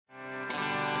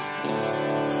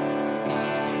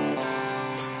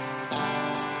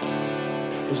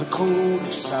There's a code of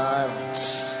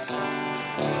silence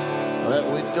that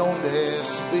we don't dare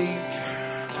speak.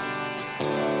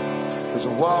 There's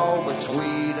a wall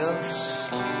between us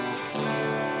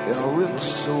and a river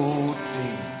so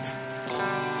deep.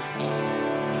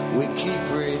 We keep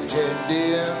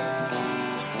pretending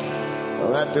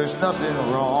that there's nothing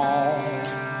wrong.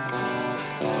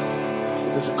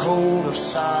 There's a code of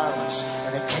silence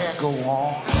and it can't go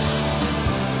on.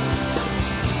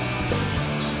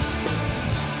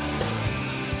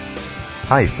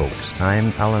 Hi folks,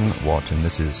 I'm Alan Watt and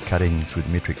this is Cutting Through the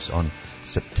Matrix on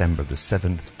September the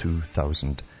 7th,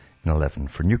 2011.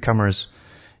 For newcomers,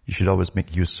 you should always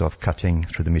make use of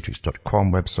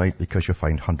cuttingthroughthematrix.com website because you'll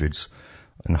find hundreds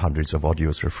and hundreds of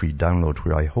audios for free download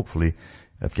where I hopefully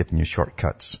have given you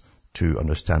shortcuts to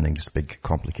understanding this big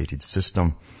complicated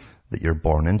system that you're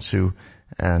born into.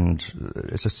 And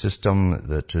it's a system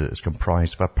that is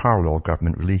comprised of a parallel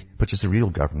government really, which is a real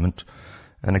government.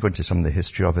 And I go into some of the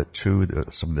history of it too,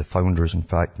 some of the founders, in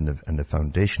fact, and the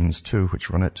foundations too, which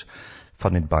run it,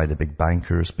 funded by the big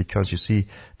bankers, because you see,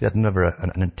 they had never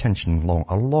an intention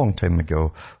a long time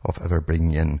ago of ever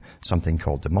bringing in something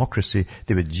called democracy.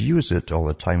 They would use it all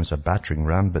the time as a battering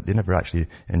ram, but they never actually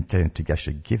intended to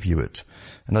actually give you it.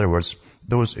 In other words,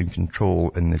 those in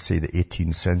control in, say, the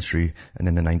 18th century and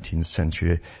in the 19th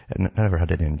century never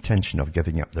had any intention of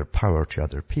giving up their power to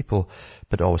other people,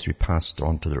 but always be passed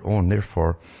on to their own.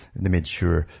 Therefore, they made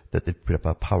sure that they put up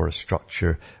a power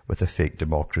structure with a fake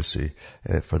democracy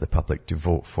for the public to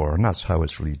vote for, and that's how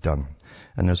it's really done.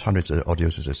 And there's hundreds of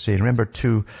audios, as I say. And remember,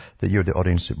 too, that you're the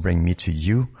audience that bring me to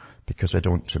you, because I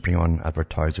don't bring on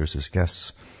advertisers as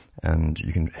guests. And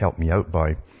you can help me out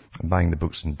by buying the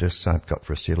books and discs I've got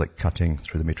for sale at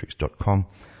cuttingthroughthematrix.com.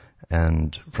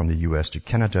 And from the US to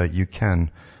Canada, you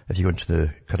can, if you go into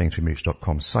the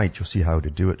cuttingthroughthematrix.com site, you'll see how to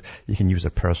do it. You can use a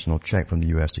personal check from the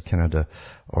US to Canada,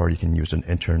 or you can use an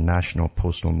international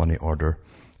postal money order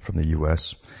from the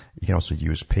US. You can also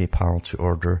use PayPal to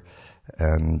order,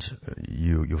 and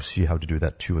you'll see how to do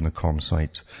that too on the com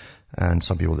site. And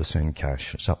some people will send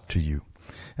cash. It's up to you.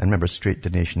 And remember, straight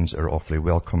donations are awfully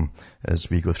welcome as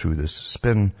we go through this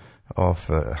spin of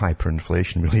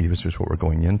hyperinflation. Really, this is what we're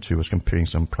going into. I was comparing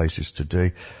some prices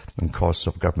today and costs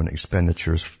of government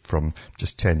expenditures from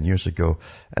just 10 years ago,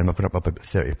 and we've gone up about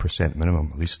 30%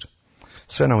 minimum at least.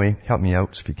 So anyway, help me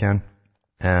out if you can.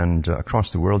 And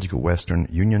across the world, you got Western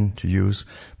Union to use,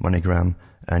 MoneyGram,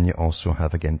 and you also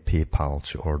have, again, PayPal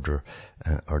to order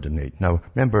or donate. Now,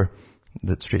 remember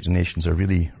that straight donations are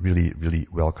really, really, really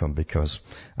welcome, because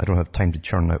I don't have time to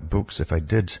churn out books. If I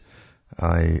did,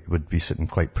 I would be sitting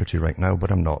quite pretty right now, but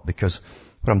I'm not, because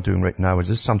what I'm doing right now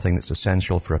is something that's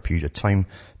essential for a period of time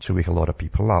to wake a lot of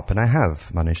people up. And I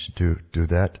have managed to do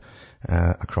that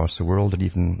across the world, and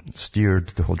even steered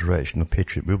the whole direction of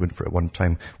Patriot movement for at one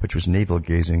time, which was navel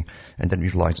gazing, and then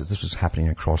realized that this was happening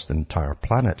across the entire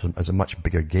planet as a much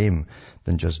bigger game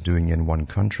than just doing in one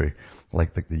country,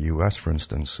 like the US, for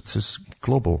instance. This is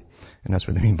global, and that's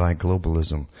what they mean by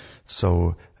globalism.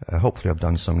 So hopefully I've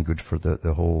done some good for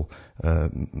the whole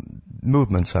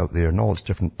movements out there and all its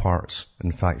different parts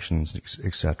and factions,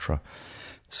 etc.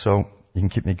 So you can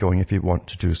keep me going if you want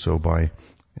to do so by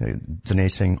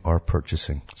donating or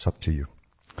purchasing. It's up to you.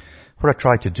 What I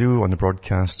try to do on the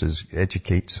broadcast is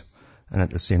educate, and at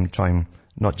the same time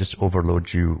not just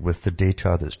overload you with the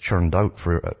data that's churned out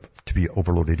for to be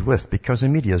overloaded with, because the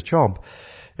media's job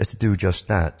is to do just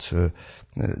that. I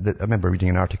remember reading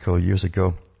an article years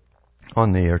ago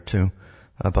on the air too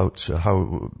about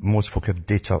how most folk have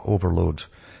data overload,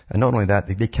 and not only that,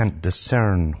 they can't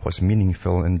discern what's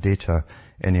meaningful in data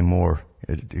anymore.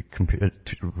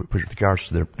 With regards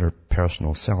to their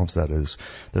personal selves, that is.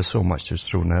 There's so much just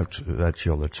thrown out at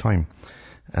you all the time.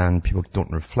 And people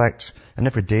don't reflect. And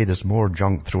every day there's more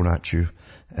junk thrown at you.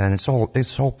 And it's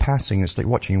all passing. It's like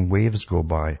watching waves go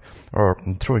by. Or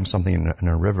throwing something in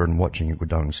a river and watching it go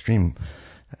downstream.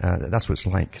 That's what it's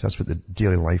like. That's what the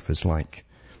daily life is like.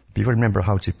 But you've got to remember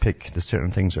how to pick the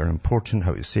certain things that are important,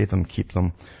 how to save them, keep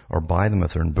them, or buy them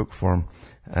if they're in book form.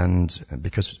 And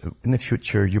because in the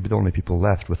future, you'll be the only people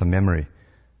left with a memory,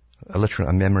 literally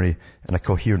a memory and a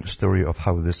coherent story of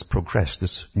how this progressed,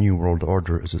 this new world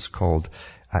order, as it's called,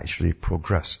 actually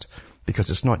progressed. Because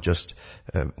it's not just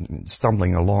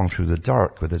stumbling along through the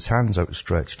dark with its hands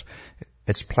outstretched.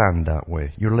 It's planned that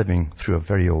way. You're living through a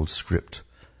very old script.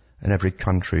 And every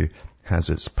country has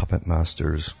its puppet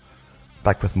masters.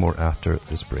 Back with more after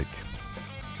this break.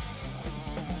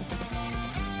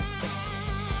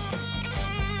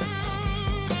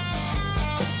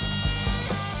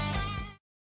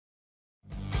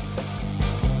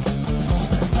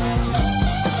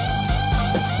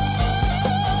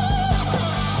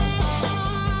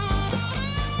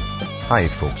 Hi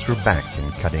folks, we're back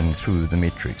in Cutting Through the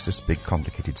Matrix, this big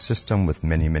complicated system with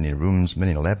many, many rooms,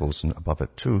 many levels and above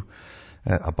it too,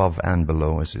 above and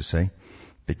below as you say.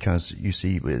 Because you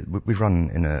see, we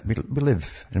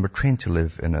live and we're trained to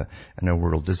live in a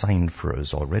world designed for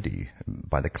us already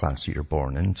by the class that you're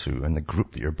born into and the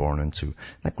group that you're born into.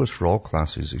 That goes for all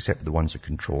classes except the ones that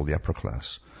control the upper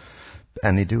class.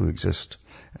 And they do exist.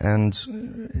 And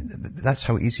that's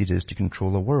how easy it is to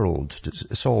control a world.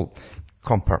 It's all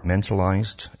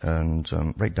compartmentalized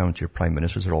and right down to your prime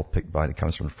ministers. They're all picked by the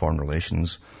Council on Foreign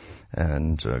Relations.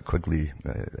 And Quigley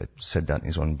said that in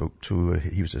his own book too.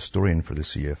 He was a historian for the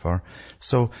CFR.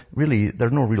 So really, there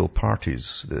are no real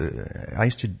parties. I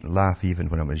used to laugh even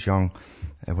when I was young,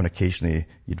 when occasionally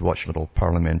you'd watch a little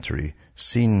parliamentary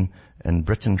scene in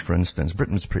Britain, for instance.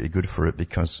 Britain was pretty good for it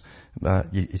because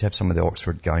you'd have some of the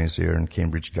Oxford guys there and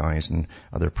Cambridge guys and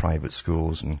other private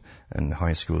schools and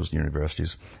high schools and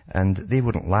universities. And they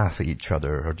wouldn't laugh at each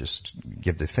other or just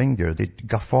give the finger. They'd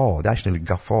guffaw. They actually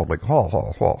guffaw, like, ho,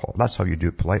 ho, ho, ho. That's how you do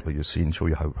it politely, you see, and show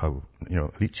you how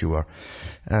elite you are.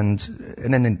 And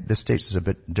then in the States is a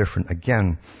bit different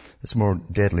again. It's more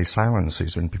deadly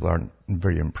silences when people aren't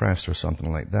very impressed or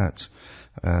something like that.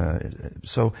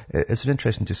 So it's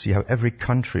interesting to see how every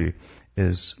country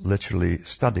is literally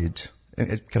studied,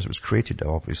 because it was created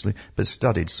obviously, but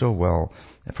studied so well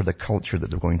for the culture that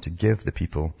they're going to give the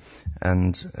people,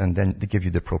 and then they give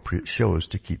you the appropriate shows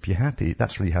to keep you happy.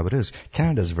 That's really how it is.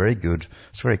 Canada's very good.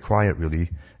 It's very quiet really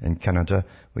in Canada.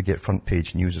 We get front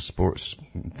page news of sports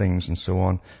things and so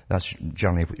on. That's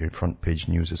generally what your front page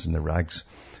news is in the rags.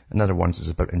 Another one is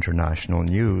about international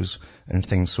news and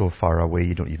things so far away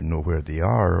you don't even know where they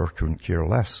are or couldn't care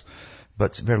less.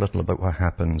 But very little about what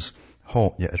happens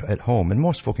at home. And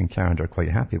most folk in Canada are quite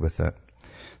happy with that.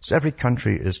 So every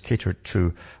country is catered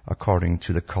to according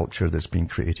to the culture that's been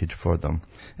created for them.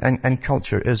 And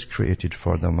culture is created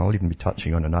for them. I'll even be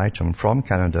touching on an item from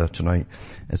Canada tonight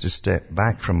as a step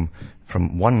back from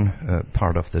one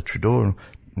part of the Trudeau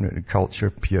culture,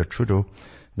 Pierre Trudeau.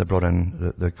 They brought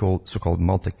in the so-called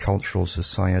multicultural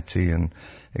society and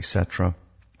etc.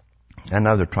 And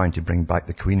now they're trying to bring back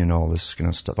the Queen and all this kind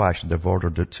of stuff. Well, actually, they've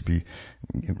ordered it to be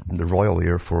the Royal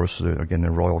Air Force, again, the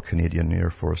Royal Canadian Air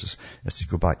Force is to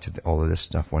go back to all of this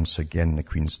stuff once again. The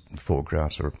Queen's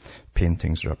photographs or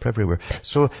paintings are up everywhere.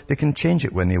 So they can change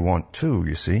it when they want to,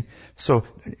 you see. So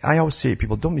I always say to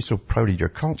people, don't be so proud of your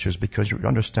cultures because you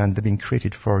understand they've been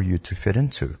created for you to fit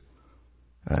into.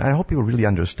 I hope people really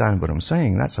understand what I'm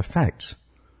saying. That's a fact.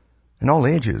 In all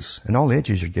ages,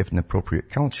 you're given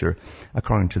appropriate culture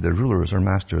according to the rulers or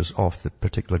masters of the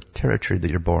particular territory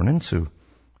that you're born into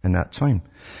in that time.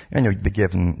 And you'll be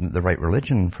given the right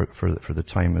religion for the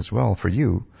time as well, for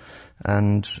you.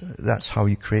 And that's how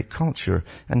you create culture.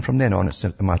 And from then on, it's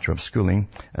a matter of schooling.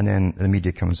 And then the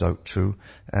media comes out too.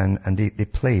 And they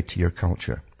play to your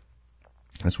culture.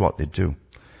 That's what they do.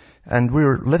 And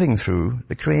we're living through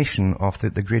the creation of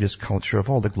the greatest culture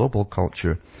of all, the global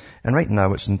culture. And right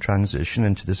now it's in transition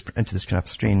into this kind of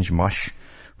strange mush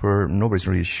where nobody's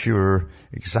really sure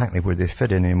exactly where they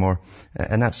fit in anymore.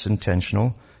 And that's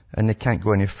intentional. And they can't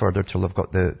go any further till they've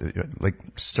got like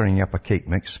stirring up a cake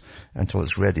mix until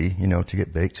it's ready, to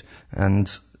get baked.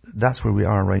 And that's where we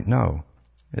are right now.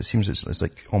 It seems it's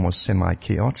like almost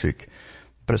semi-chaotic.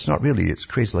 But it's not really. It's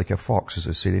crazy like a fox, as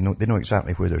I say. They know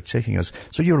exactly where they're taking us.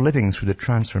 So you're living through the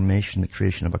transformation, the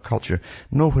creation of a culture.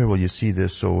 Nowhere will you see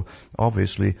this so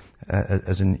obviously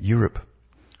as in Europe,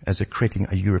 as creating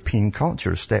a European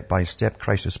culture, step by step,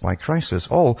 crisis by crisis.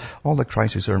 All the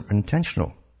crises are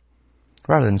intentional.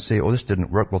 Rather than say, this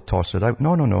didn't work, we'll toss it out.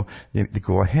 No. They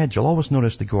go ahead. You'll always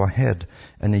notice they go ahead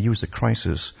and they use the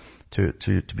crisis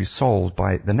to be solved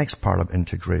by the next part of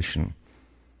integration.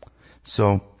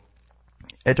 So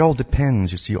it all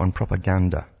depends, you see, on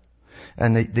propaganda.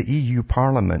 And the EU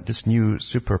Parliament, this new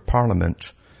super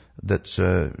parliament that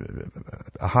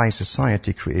a high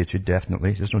society created,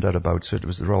 definitely, there's no doubt about it. It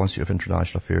was the Royal Institute of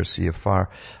International Affairs, CFR,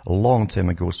 a long time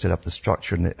ago set up the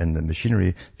structure and the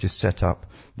machinery to set up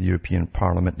the European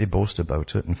Parliament. They boast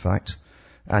about it, in fact,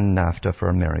 and NAFTA for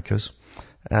Americas.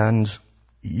 And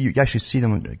you actually see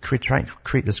them trying to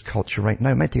create this culture right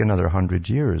now. It might take another 100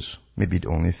 years, maybe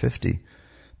only 50.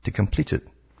 To complete it,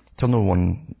 till no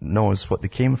one knows what they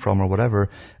came from or whatever,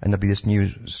 and there'll be this new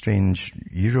strange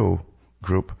Euro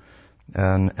group,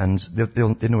 and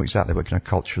they know exactly what kind of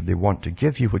culture they want to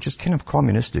give you, which is kind of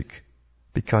communistic,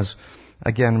 because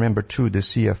again, remember too, the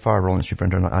CFR, Royal Institute for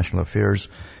International Affairs,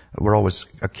 were always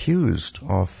accused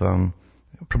of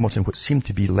promoting what seemed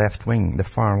to be left wing, the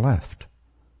far left.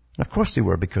 Of course they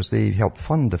were, because they helped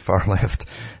fund the far left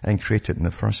and create it in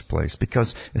the first place.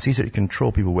 Because it's easier to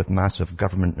control people with massive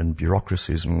government and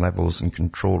bureaucracies and levels and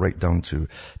control right down to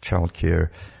childcare,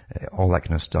 all that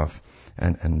kind of stuff.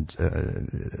 And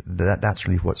that's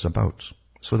really what it's about.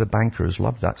 So the bankers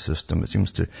love that system. It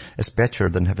seems it's better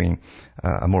than having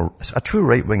a true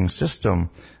right-wing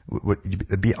system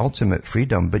would be ultimate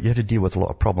freedom, but you have to deal with a lot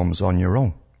of problems on your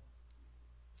own.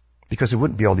 Because there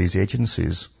wouldn't be all these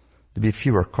agencies. There'd be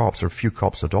fewer cops or few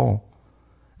cops at all.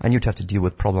 And you'd have to deal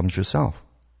with problems yourself.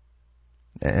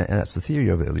 And that's the theory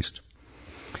of it, at least.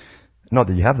 Not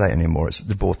that you have that anymore.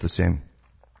 They're both the same.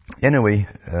 Anyway,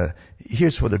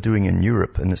 here's what they're doing in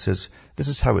Europe. And it says, this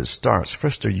is how it starts.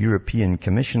 First, a European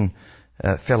Commission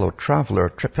fellow traveler.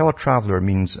 Fellow traveler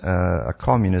means a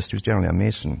communist who's generally a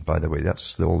Mason, by the way.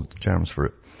 That's the old terms for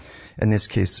it. In this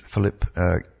case, Philip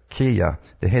Kaya,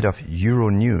 the head of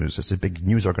Euronews. It's a big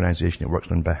news organization that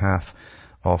works on behalf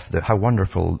of how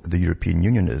wonderful the European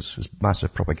Union is. It's a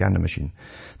massive propaganda machine.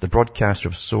 The broadcaster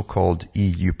of so-called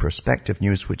EU Perspective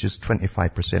News, which is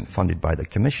 25% funded by the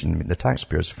Commission. The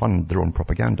taxpayers fund their own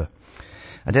propaganda.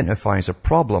 Identifies a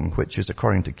problem, which is,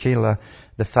 according to Kayla,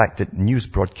 the fact that news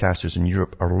broadcasters in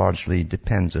Europe are largely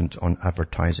dependent on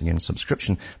advertising and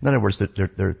subscription. In other words,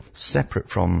 they're separate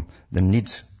from the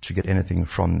need to get anything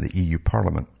from the EU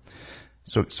Parliament.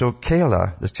 So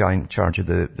Kayla, this guy in charge of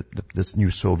this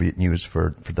new Soviet news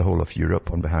for the whole of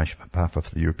Europe on behalf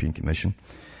of the European Commission,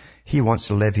 he wants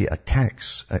to levy a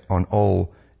tax on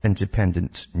all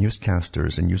independent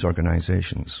newscasters and news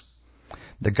organizations.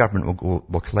 The government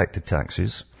will collect the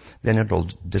taxes, then it'll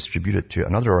distribute it to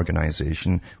another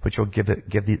organization, which will give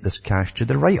this cash to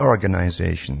the right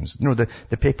organizations. You know,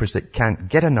 the papers that can't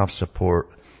get enough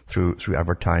support through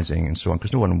advertising and so on,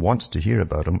 because no one wants to hear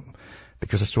about them,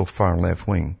 because they're so far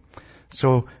left-wing.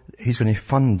 So he's going to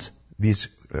fund these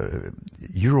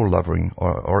Euro-loving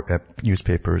or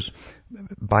newspapers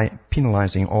by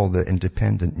penalizing all the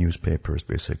independent newspapers,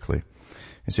 basically.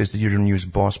 It says the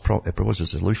Euronews boss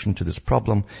proposes a solution to this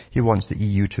problem. He wants the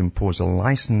EU to impose a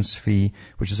license fee,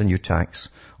 which is a new tax,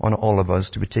 on all of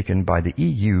us to be taken by the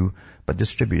EU, but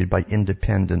distributed by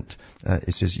independent,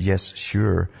 it says, yes,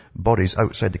 sure, bodies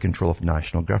outside the control of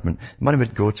national government. Money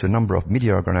would go to a number of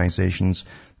media organizations.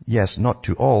 Yes, not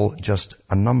to all, just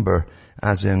a number,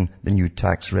 as in the new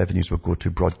tax revenues will go to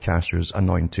broadcasters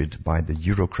anointed by the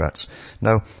Eurocrats.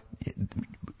 Now,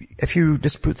 if you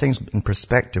just put things in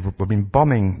perspective, we've been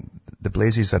bombing the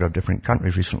blazes out of different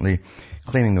countries recently,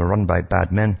 claiming they're run by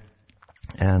bad men.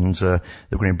 And they're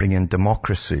going to bring in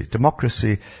democracy.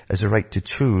 Democracy is a right to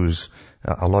choose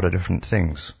a lot of different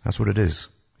things. That's what it is,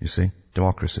 you see,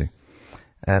 democracy.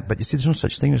 But you see, there's no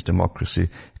such thing as democracy,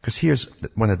 because here's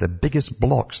one of the biggest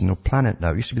blocs on the planet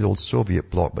now. It used to be the old Soviet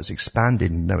bloc, but it's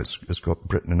expanded, and now it's got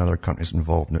Britain and other countries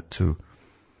involved in it too.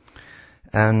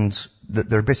 And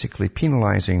they're basically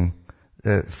penalizing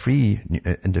free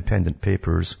independent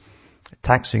papers,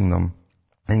 taxing them,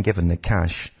 and giving the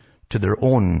cash to their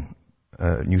own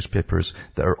newspapers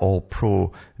that are all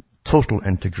pro total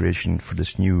integration for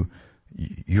this new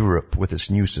Europe with its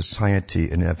new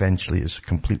society and eventually its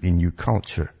completely new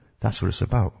culture. That's what it's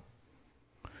about.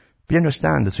 But you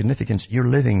understand the significance. You're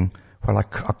living while a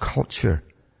culture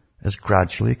is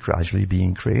gradually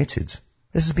being created.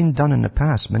 This has been done in the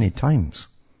past many times.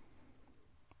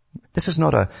 This is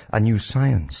not a new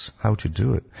science, how to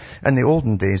do it. In the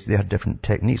olden days, they had different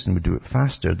techniques and would do it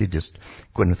faster. They'd just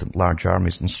go in with large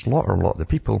armies and slaughter a lot of the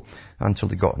people until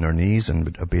they got on their knees and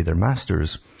would obey their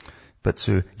masters. But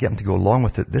to get them to go along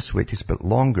with it this way, it takes a bit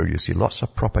longer. You see, lots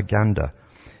of propaganda.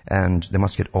 And they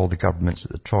must get all the governments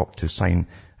at the top to sign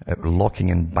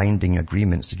locking and binding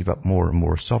agreements to give up more and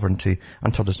more sovereignty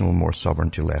until there's no more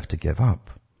sovereignty left to give up.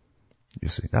 You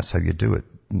see, that's how you do it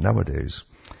nowadays.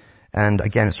 And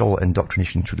again, it's all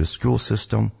indoctrination through the school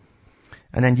system.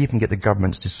 And then you even get the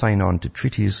governments to sign on to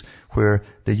treaties where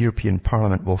the European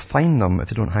Parliament will fine them if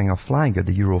they don't hang a flag or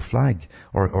the Euro flag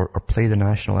or play the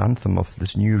national anthem of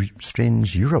this new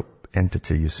strange Europe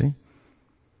entity, you see.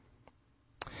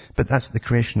 But that's the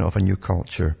creation of a new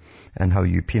culture and how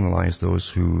you penalize those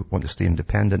who want to stay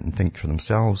independent and think for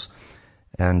themselves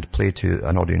and play to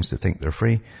an audience that think they're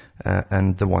free,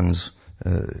 and the ones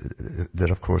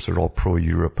that, of course, are all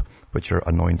pro-Europe, which are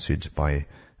anointed by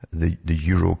the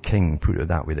Euro king, put it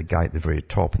that way, the guy at the very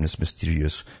top in this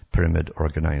mysterious pyramid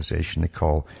organization they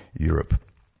call Europe.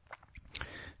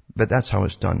 But that's how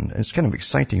it's done. It's kind of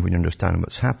exciting when you understand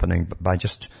what's happening, but by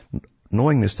just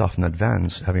knowing this stuff in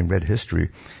advance, having read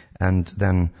history and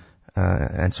then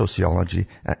and sociology,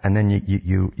 and then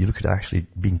you look at it actually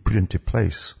being put into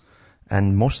place.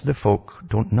 And most of the folk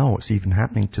don't know it's even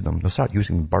happening to them. They'll start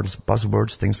using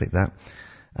buzzwords, things like that,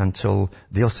 until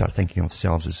they'll start thinking of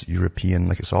themselves as European,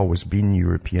 like it's always been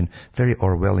European. Very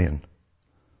Orwellian.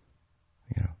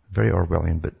 Very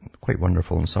Orwellian, but quite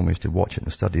wonderful in some ways to watch it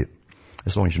and study it,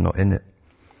 as long as you're not in it.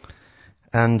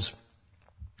 And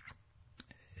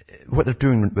what they're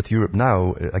doing with Europe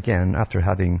now, again, after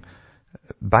having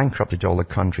bankrupted all the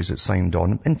countries that signed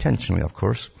on, intentionally, of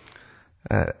course,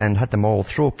 and had them all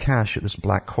throw cash at this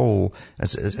black hole.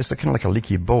 It's kind of like a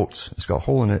leaky boat. It's got a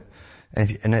hole in it.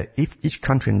 And if each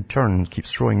country in turn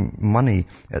keeps throwing money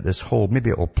at this hole, maybe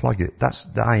it will plug it. That's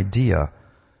the idea,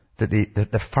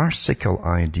 the farcical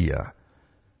idea,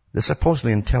 the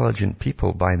supposedly intelligent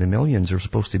people by the millions are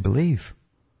supposed to believe.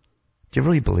 Do you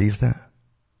really believe that?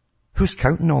 Who's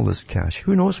counting all this cash?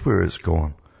 Who knows where it's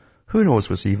going? Who knows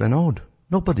what's even owed?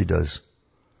 Nobody does.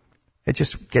 It's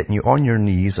just getting you on your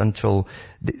knees until,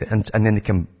 and then they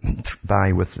come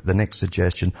by with the next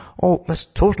suggestion. Oh, let's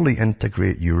totally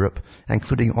integrate Europe,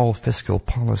 including all fiscal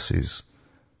policies.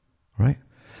 Right?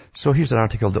 So here's an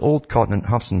article, The Old Continent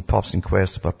Huffs and Puffs in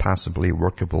Quest of a Passably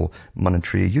Workable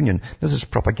Monetary Union. This is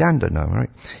propaganda now,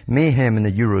 right? Mayhem in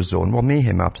the Eurozone. Well,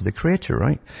 mayhem after the crater,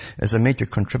 right? As a major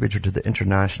contributor to the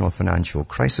international financial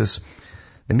crisis.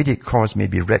 The immediate cause may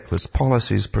be reckless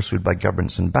policies pursued by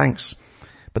governments and banks,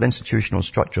 but the institutional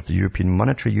structure of the European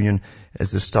Monetary Union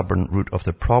is the stubborn root of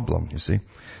the problem, you see.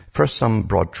 First, some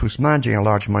broad truths. Managing a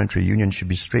large monetary union should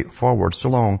be straightforward so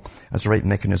long as the right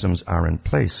mechanisms are in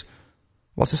place.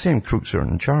 Well, it's the same crooks are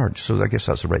in charge, so I guess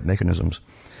that's the right mechanisms.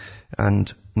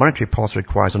 And monetary policy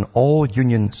requires an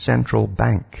all-union central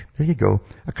bank. There you go,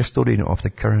 a custodian of the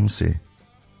currency.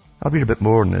 I'll read a bit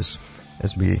more on this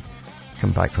as we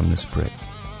come back from this break.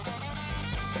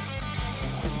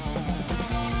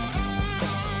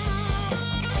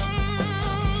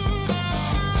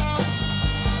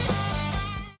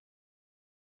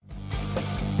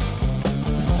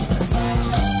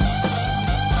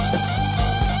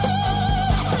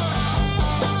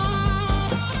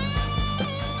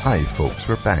 Hi folks,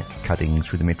 we're back cutting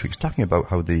through the matrix, talking about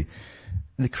how they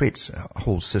create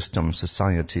whole systems,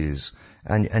 societies,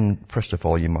 and first of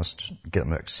all you must get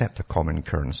them to accept a common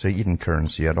currency, even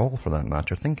currency at all for that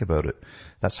matter. Think about it.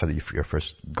 That's how you're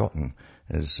first gotten,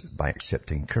 is by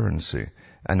accepting currency.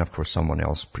 And of course someone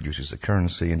else produces a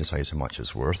currency and decides how much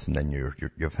it's worth, and then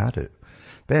you've had it.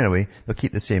 But anyway, they'll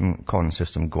keep the same common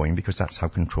system going because that's how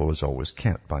control is always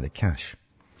kept, by the cash.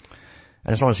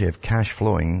 And as long as you have cash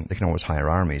flowing, they can always hire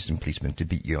armies and policemen to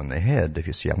beat you on the head if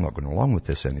you say, I'm not going along with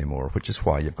this anymore, which is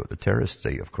why you've got the terrorist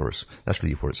state, of course. That's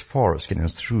really what it's for. It's getting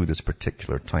us through this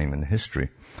particular time in history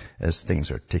as things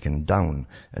are taken down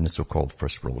in the so-called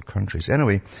first world countries.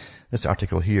 Anyway, this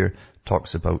article here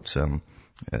talks about,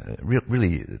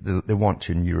 really, they want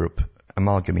to, in Europe,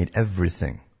 amalgamate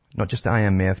everything. Not just the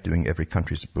IMF doing every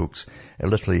country's books.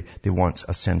 Literally, they want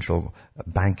a central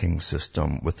banking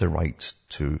system with the right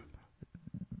to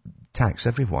tax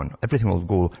everyone. Everything will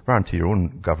go round to your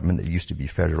own government that used to be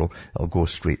federal. It'll go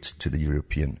straight to the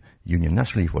European Union.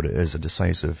 That's really what it is, a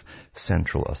decisive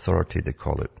central authority, they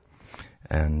call it.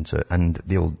 And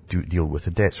they'll deal with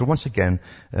the debt. So once again,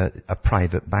 a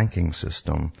private banking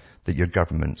system that your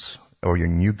governments or your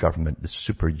new government, the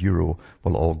super euro,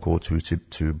 will all go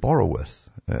to borrow with.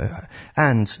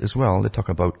 And as well, they talk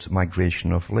about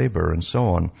migration of labor and so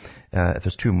on. If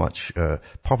there's too much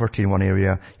poverty in one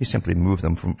area, you simply move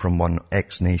them from one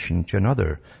X nation to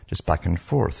another, just back and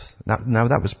forth. Now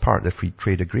that was part of the free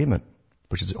trade agreement,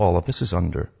 which is all of this is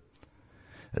under.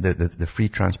 The free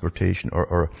transportation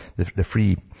or the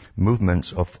free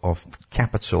movements of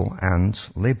capital and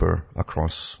labor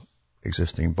across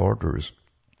existing borders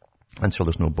until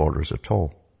there's no borders at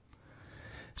all.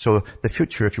 So the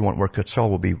future, if you want work at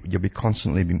all, you'll be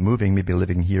constantly moving, maybe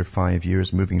living here 5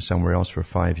 years, moving somewhere else for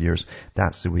 5 years.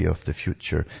 That's the way of the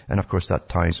future. And of course that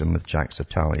ties in with Jack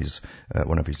Satali's,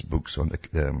 one of his books on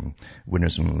the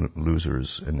winners and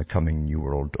losers in the coming New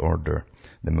World Order.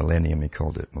 The Millennium, he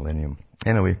called it, Millennium.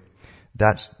 Anyway,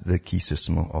 that's the key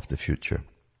system of the future.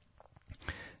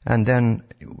 And then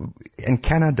in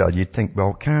Canada, you'd think,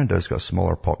 well, Canada's got a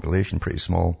smaller population, pretty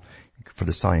small for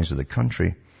the size of the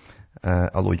country.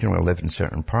 Although you can only live in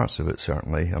certain parts of it,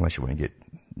 certainly, unless you want to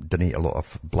donate a lot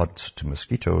of blood to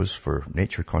mosquitoes for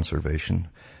nature conservation,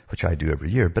 which I do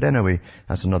every year. But anyway,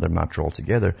 that's another matter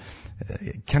altogether.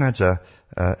 Canada,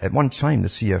 at one time, the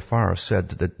CFR said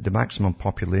that the maximum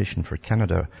population for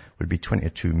Canada would be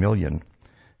 22 million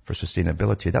for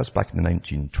sustainability. That was back in the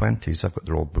 1920s. I've got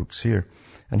their old books here.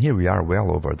 And here we are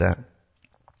well over that.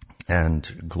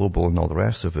 And global and all the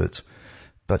rest of it.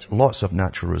 But lots of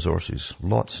natural resources,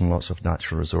 lots and lots of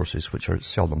natural resources, which are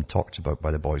seldom talked about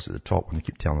by the boys at the top when they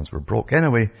keep telling us we're broke.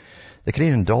 Anyway, the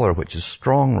Canadian dollar, which is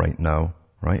strong right now,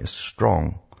 right, is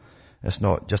strong. It's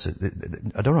not just,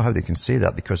 I don't know how they can say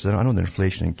that, because I know the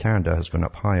inflation in Canada has gone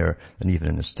up higher than even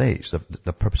in the States.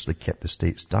 They've purposely kept the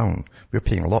States down. We're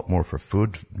paying a lot more for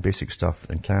food, basic stuff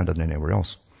in Canada than anywhere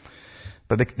else.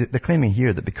 But they're claiming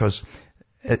here that because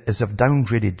as they've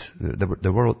downgraded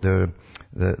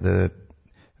the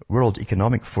World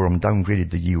Economic Forum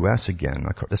downgraded the US again,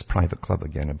 this private club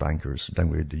again of bankers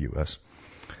downgraded the US.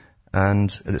 And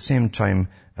at the same time,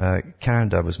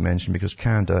 Canada was mentioned because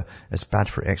Canada is bad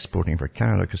for exporting for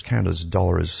Canada because Canada's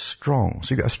dollar is strong.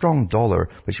 So you got a strong dollar,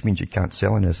 which means you can't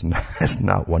sell anything. Isn't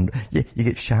that wonderful? You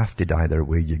get shafted either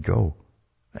way you go.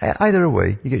 Either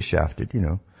way, you get shafted, you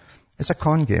know. It's a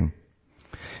con game.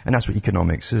 And that's what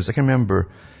economics is. I can remember,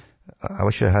 I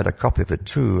wish I had a copy of it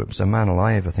too. It was a Man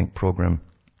Alive, I think, program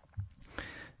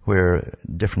where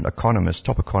different economists,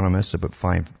 top economists, about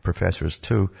 5 professors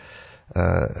too,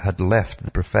 had left the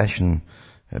profession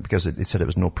because they said it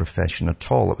was no profession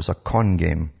at all. It was a con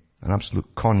game, an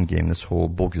absolute con game, this whole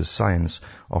bogus science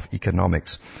of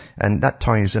economics. And that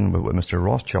ties in with what Mr.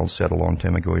 Rothschild said a long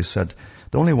time ago. He said,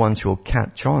 the only ones who will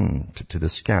catch on to the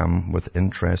scam with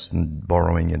interest and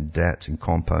borrowing and debt and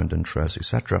compound interest,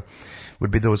 etc.,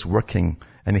 would be those working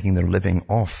and making their living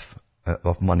off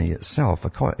of money itself,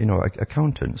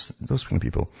 accountants, those kind of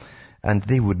people. And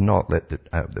they would not let it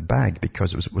out of the bag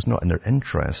because it was not in their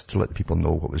interest to let the people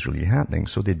know what was really happening.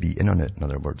 So they'd be in on it, in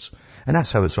other words. And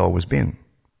that's how it's always been.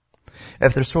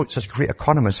 If they're such great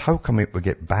economists, how come we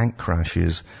get bank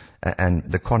crashes and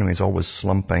the economy is always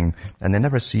slumping and they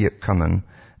never see it coming?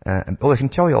 They can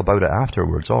tell you all about it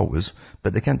afterwards, always,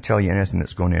 but they can't tell you anything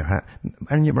that's going to happen.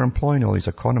 And yet we're employing all these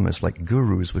economists like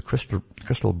gurus with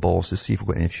crystal balls to see if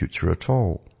we've got any future at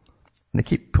all. And they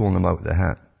keep pulling them out of the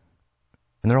hat.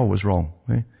 And they're always wrong.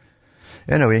 Eh?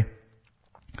 Anyway,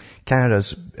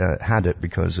 Canada's had it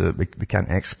because we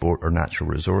can't export our natural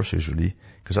resources, really,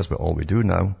 because that's all we do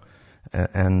now.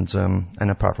 And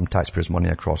apart from taxpayers' money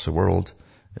across the world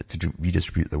to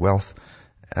redistribute the wealth.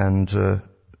 And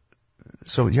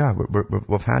so, yeah,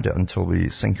 we've had it until we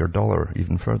sink our dollar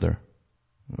even further.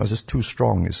 Because it's too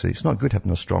strong, you see. It's not good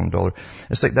having a strong dollar.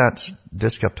 It's like that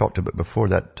disc I've talked about before,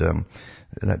 that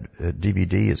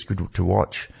DVD. It's good to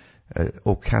watch.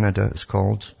 Oh Canada, it's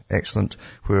called. Excellent.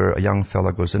 Where a young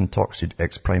fella goes in, talks to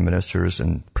ex-prime ministers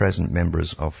and present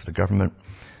members of the government.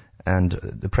 And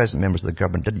the present members of the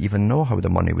government didn't even know how the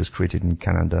money was created in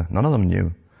Canada. None of them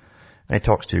knew. And he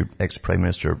talks to ex-prime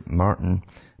minister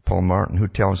Paul Martin, who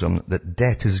tells him that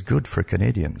debt is good for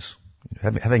Canadians.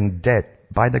 Having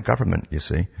debt by the government, you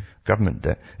see, government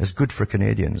debt, is good for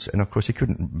Canadians. And of course he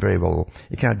kind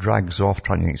of drags off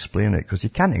trying to explain it, because you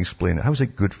can't explain it. How is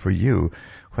it good for you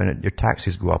when your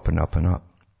taxes go up and up and up?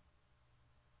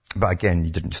 But again,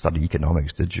 you didn't study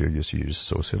economics, did you? You're just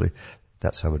so silly.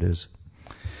 That's how it is.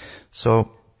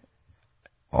 So,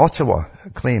 Ottawa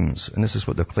claims, and this is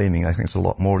what they're claiming, I think it's a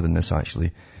lot more than this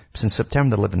actually, since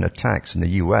September 11 attacks in the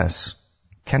US,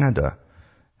 Canada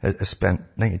has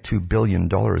spent $92 billion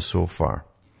so far.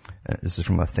 This is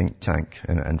from a think tank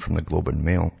and from the Globe and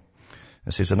Mail.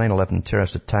 It says the 9/11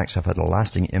 terrorist attacks have had a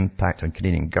lasting impact on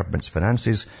Canadian government's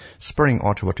finances, spurring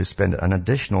Ottawa to spend an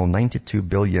additional $92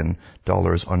 billion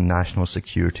on national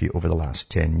security over the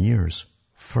last 10 years.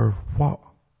 For what?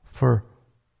 For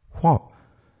what?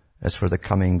 It's for the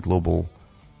coming global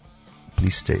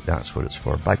police state. That's what it's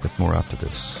for. Back with more after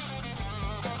this.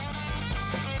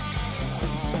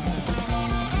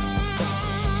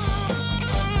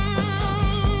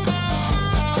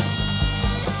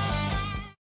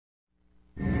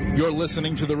 You're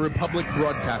listening to the Republic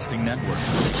Broadcasting Network,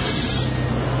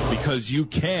 because you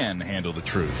can handle the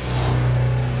truth.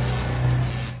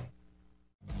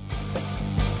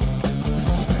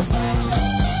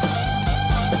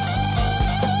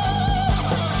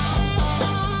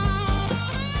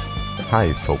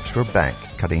 Hi folks, we're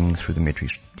back, cutting through the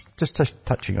matrix, just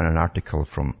touching on an article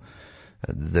from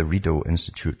the Rideau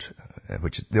Institute,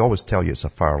 which they always tell you it's a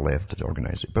far left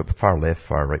organization, but far left,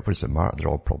 far right, what does it matter? They're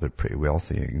all probably pretty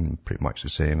wealthy and pretty much the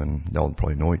same, and they all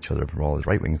probably know each other from all the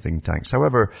right-wing think tanks.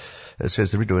 However, it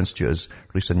says the Rideau Institute has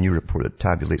released a new report that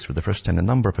tabulates for the first time the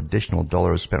number of additional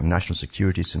dollars spent on national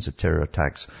security since the terror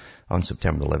attacks on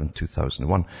September 11,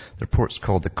 2001. The report's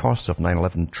called The Cost of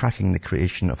 9/11, Tracking the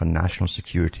Creation of a National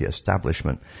Security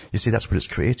Establishment. You see, that's what it's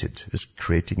created. It's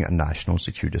creating a national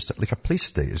security, like a police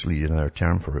state is really another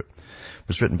term for it. It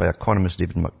was written by economist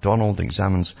David MacDonald and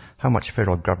examines how much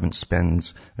federal government spending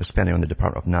on the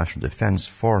Department of National Defense,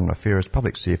 Foreign Affairs,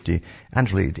 Public Safety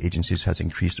and related agencies has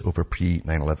increased over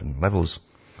pre-9/11 levels.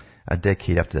 A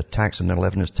decade after the attacks on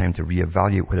 9/11, it's time to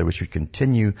reevaluate whether we should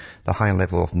continue the high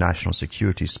level of national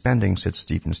security spending, said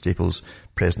Stephen Staples,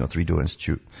 president of the Rideau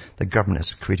Institute. The government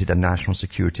has created a national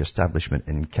security establishment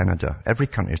in Canada. Every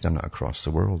country has done it across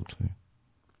the world.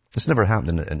 This never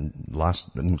happened in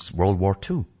World War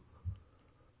II.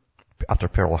 After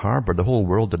Pearl Harbor, the whole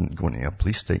world didn't go into a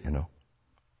police state,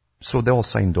 So they all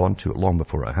signed on to it long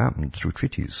before it happened through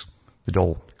treaties. They'd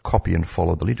all copy and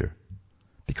follow the leader.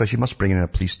 Because you must bring in a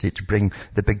police state to bring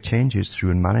the big changes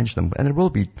through and manage them. And there will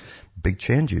be big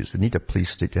changes. They need a police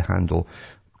state to handle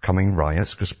coming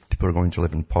riots because people are going to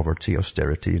live in poverty,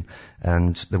 austerity,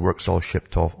 and the work's all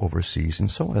shipped off overseas.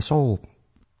 And so it's all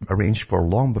arranged for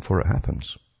long before it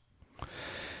happens.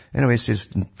 Anyway, it says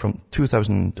from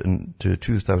 2000 to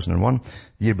 2001,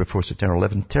 the year before September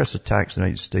 11, terrorist attacks in the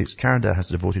United States, Canada has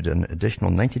devoted an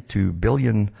additional $92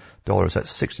 billion,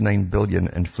 that's $69 billion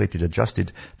inflated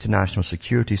adjusted, to national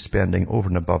security spending over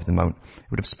and above the amount it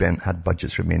would have spent had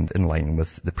budgets remained in line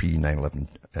with the pre-9/11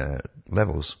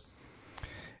 levels.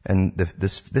 And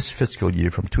this fiscal year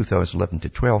from 2011 to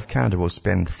 12, Canada will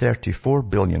spend $34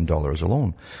 billion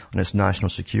alone on its national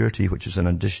security, which is an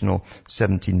additional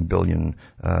 $17 billion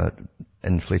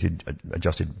inflated,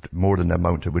 adjusted more than the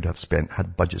amount it would have spent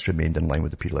had budgets remained in line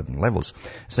with the pre-11 levels.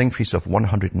 It's an increase of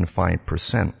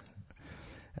 105%.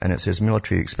 And it says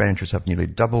military expenditures have nearly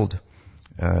doubled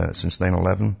since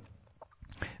 9/11.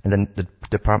 And then the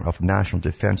Department of National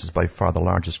Defense is by far the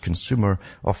largest consumer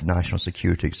of national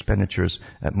security expenditures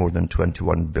at more than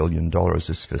 $21 billion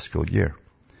this fiscal year.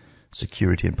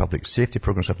 Security and public safety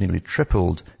programs have nearly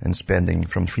tripled in spending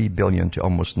from $3 billion to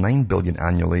almost $9 billion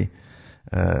annually.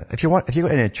 If you've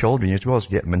got any children, you as well as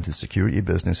get them into the security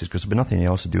businesses because there'll be nothing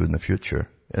else to do in the future.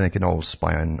 And they can all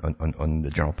spy on the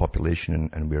general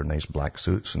population and wear nice black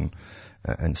suits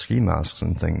and ski masks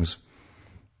and things.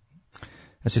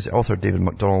 As his author David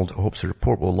MacDonald hopes the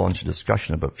report will launch a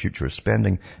discussion about future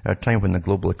spending at a time when the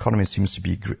global economy seems to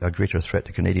be a greater threat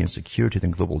to Canadian security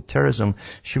than global terrorism.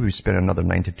 Should we spend another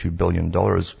 $92 billion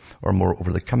or more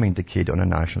over the coming decade on a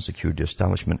national security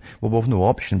establishment? Well, we'll have no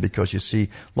option because you see,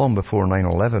 long before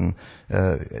 9/11,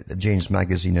 Jane's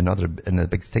Magazine and the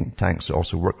big think tanks that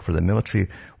also work for the military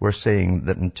were saying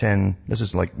that this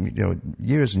is like,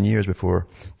 years and years before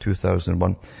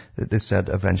 2001, they said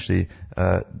eventually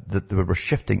that they were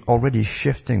already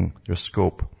shifting their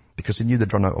scope because they knew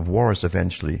they'd run out of wars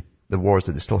eventually. The wars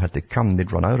that they still had to come,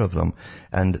 they'd run out of them.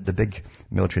 And the big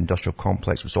military industrial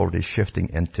complex was already shifting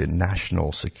into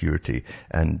national security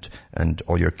and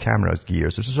all your camera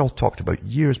gears. This was all talked about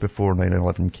years before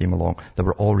 9/11 came along. They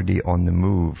were already on the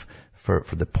move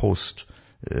for the post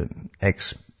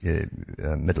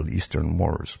Middle Eastern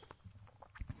wars.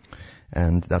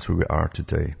 And that's where we are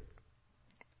today.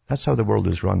 That's how the world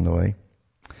is run, though, eh?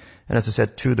 And as I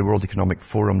said, too, the World Economic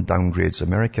Forum downgrades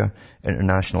America.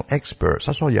 International experts,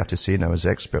 that's all you have to say now is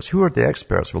experts. Who are the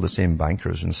experts? Well, the same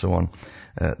bankers and so on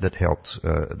that help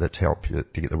to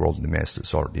get the world in the mess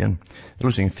it's already in. They're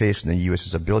losing faith in the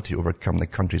U.S.'s ability to overcome the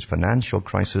country's financial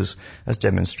crisis, as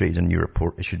demonstrated in a new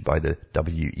report issued by the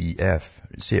WEF.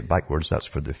 Say it backwards, that's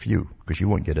for the few, because you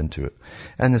won't get into it.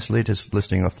 And this latest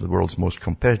listing of the world's most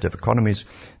competitive economies,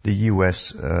 the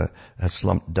U.S. has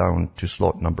slumped down to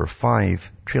slot number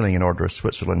 5, trailing in order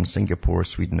Switzerland, Singapore,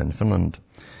 Sweden and Finland.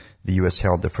 The U.S.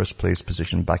 held the first place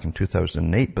position back in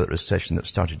 2008, but the recession that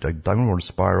started a downward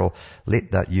spiral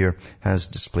late that year has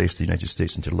displaced the United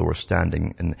States into lower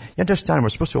standing. And you understand, we're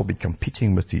supposed to all be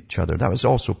competing with each other. That was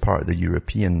also part of the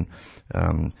European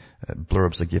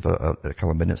blurbs I gave a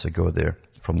couple of minutes ago there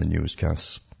from the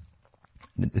newscasts.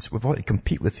 We've got to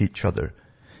compete with each other.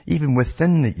 Even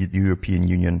within the European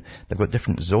Union, they've got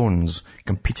different zones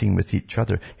competing with each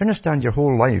other. You understand, your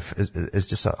whole life is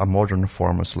just a modern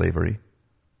form of slavery.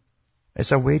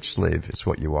 It's a wage slave, it's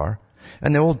what you are.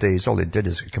 In the old days, all they did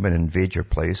is come in and invade your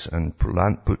place and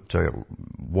put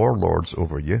warlords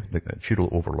over you, the feudal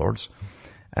overlords,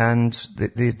 and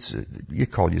you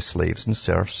call you slaves and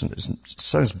serfs. And it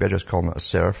sounds better as calling it a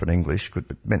serf in English,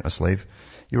 but it meant a slave.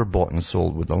 You were bought and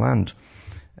sold with the land.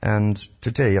 And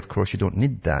today, of course, you don't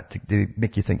need that. They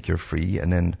make you think you're free,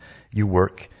 and then you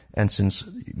work, and since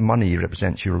money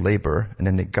represents your labor, and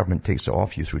then the government takes it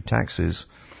off you through taxes,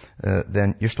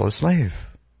 then you're still a slave.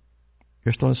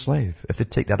 You're still a slave. If they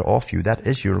take that off you, that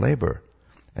is your labor.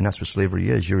 And that's what slavery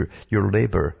is. Your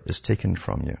labor is taken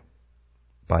from you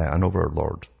by an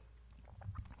overlord.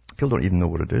 People don't even know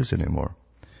what it is anymore.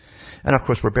 And of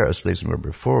course, we're better slaves than we were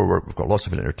before. We've got lots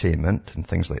of entertainment and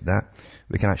things like that.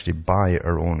 We can actually buy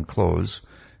our own clothes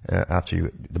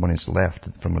after the money's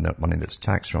left from the money that's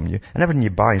taxed from you. And everything you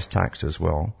buy is taxed as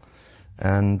well.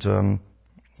 And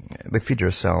we feed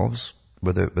ourselves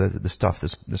with the stuff,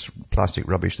 this plastic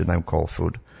rubbish they now call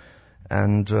food.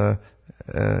 And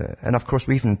of course,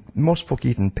 most folk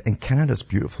even in Canada is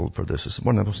beautiful for this. It's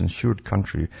one of the most insured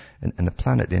country in the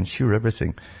planet. They insure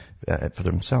everything for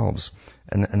themselves.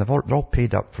 And they're all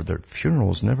paid up for their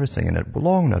funerals and everything, and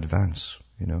long in advance,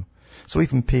 So we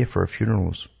even pay for our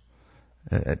funerals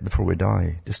before we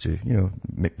die, just to,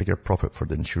 make bigger profit for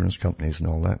the insurance companies and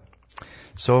all that.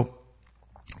 So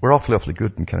we're awfully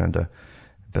good in Canada.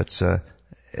 But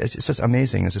it's just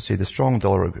amazing. As I say, the strong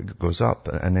dollar goes up,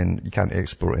 and then you can't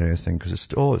export anything because it's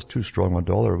too strong a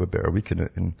dollar. We better weaken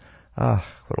it. And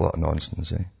what a lot of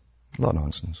nonsense, eh? A lot of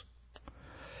nonsense.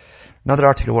 Another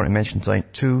article I want to mention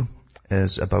tonight too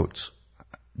is about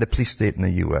the police state in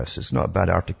the U.S. It's not a bad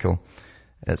article.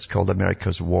 It's called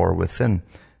America's War Within,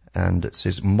 and it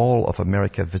says Mall of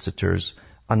America visitors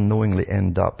unknowingly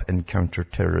end up in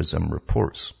counterterrorism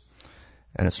reports.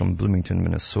 And it's from Bloomington,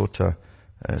 Minnesota.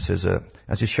 It says,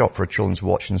 as he shopped for a children's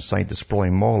watch inside the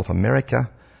sprawling Mall of America,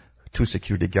 2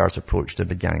 security guards approached and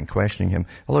began questioning him.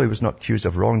 Although he was not accused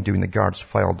of wrongdoing, the guards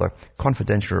filed a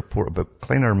confidential report about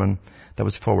Kleinerman that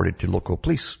was forwarded to local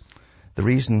police. The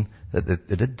reason that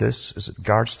they did this is that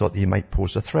guards thought he might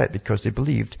pose a threat because they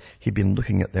believed he'd been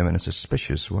looking at them in a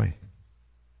suspicious way.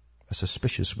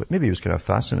 Maybe he was kind of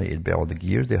fascinated by all the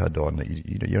gear they had on that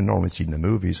you're normally seeing in the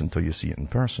movies until you see it in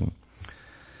person.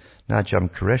 Najam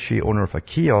Qureshi, owner of a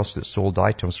kiosk that sold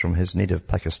items from his native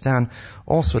Pakistan,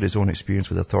 also had his own experience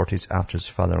with authorities after his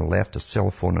father left a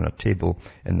cell phone on a table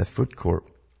in the food court.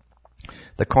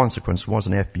 The consequence was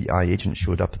an FBI agent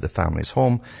showed up at the family's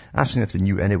home, asking if they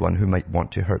knew anyone who might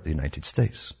want to hurt the United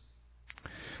States.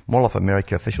 Mall of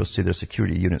America officials say their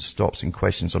security unit stops and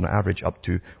questions on average up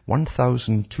to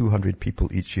 1,200 people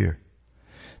each year.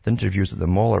 The interviews at the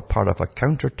mall are part of a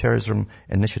counter-terrorism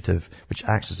initiative which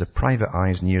acts as the private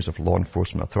eyes and ears of law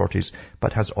enforcement authorities,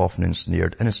 but has often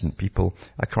ensnared innocent people,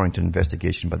 according to an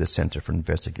investigation by the Center for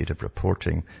Investigative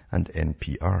Reporting and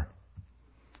NPR.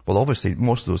 Well, obviously,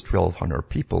 most of those 1,200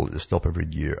 people that stop every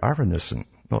year are innocent,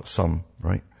 not some,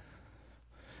 right?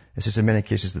 It says in many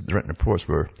cases that the written reports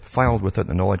were filed without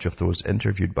the knowledge of those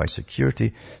interviewed by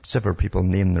security. Several people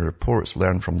named the reports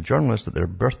learned from journalists that their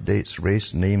birth dates,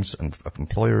 race, names of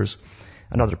employers,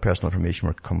 and other personal information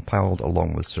were compiled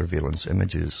along with surveillance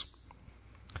images.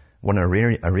 One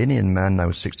Iranian man,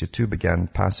 now 62, began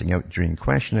passing out during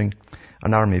questioning.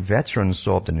 An army veteran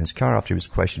sobbed in his car after he was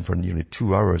questioned for nearly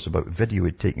 2 hours about video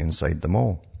he'd taken inside the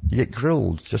mall. You get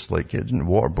grilled, just like it didn't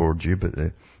waterboard you, but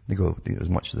they go as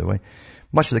much of the way.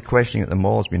 Much of the questioning at the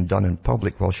mall has been done in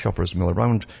public while shoppers mill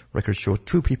around. Records show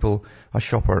 2 people, a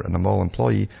shopper and a mall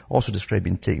employee, also described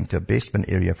being taken to a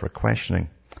basement area for questioning.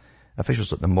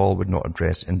 Officials at the mall would not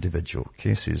address individual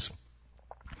cases.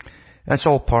 And it's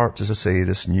all part, as I say,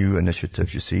 this new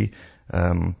initiative, you see.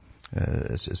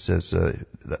 It says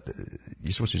that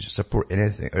you're supposed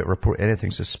to report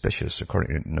anything suspicious,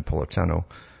 according to Napolitano.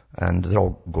 And they're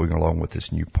all going along with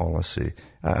this new policy.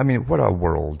 I mean, what a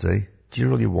world, eh? Do you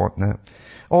really want that?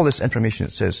 All this information,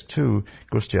 it says, too,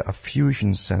 goes to a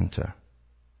fusion center.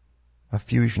 A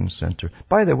fusion center.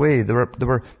 By the way, they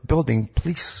were building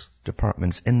police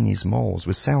departments in these malls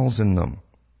with cells in them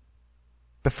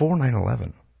before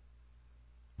 9/11.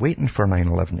 Waiting for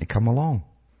 9/11 to come along.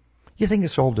 You think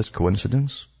it's all just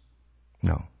coincidence?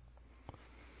 No.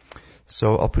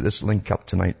 So I'll put this link up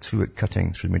tonight too at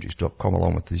cuttingthroughthematrix.com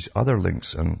along with these other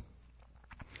links. And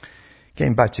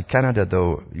getting back to Canada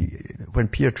though, when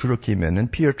Pierre Trudeau came in,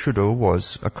 and Pierre Trudeau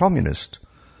was a communist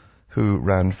who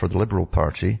ran for the Liberal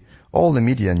Party. All the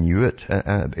media knew it,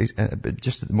 but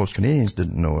just that most Canadians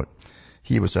didn't know it.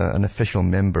 He was an official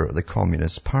member of the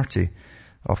Communist Party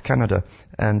of Canada,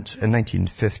 and in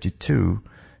 1952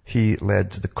 he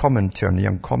led the Comintern, the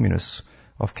Young Communists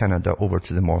of Canada, over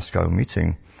to the Moscow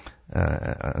meeting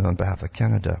on behalf of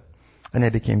Canada. And he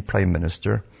became Prime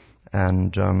Minister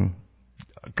and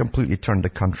completely turned the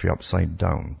country upside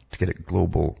down to get it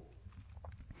global.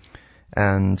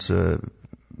 And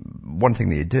one thing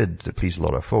that he did that pleased a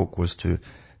lot of folk was to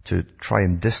try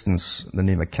and distance the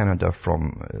name of Canada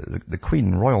from the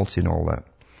Queen, royalty and all that.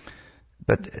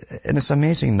 And it's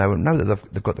amazing now that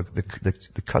they've got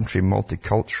the country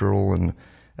multicultural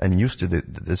and used to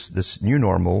this new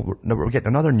normal. Now we're getting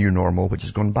another new normal, which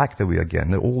is going back the way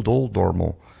again, the old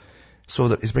normal. So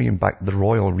that it's bringing back the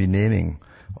royal renaming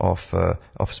of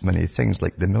many things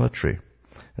like the military.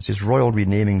 It says royal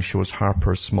renaming shows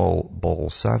Harper small ball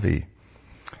savvy.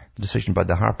 The decision by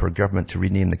the Harper government to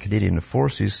rename the Canadian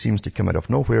Forces seems to come out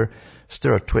of nowhere,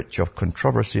 stir a twitch of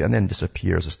controversy, and then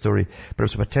disappear as a story. But it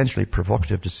was a potentially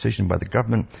provocative decision by the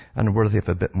government and worthy of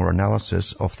a bit more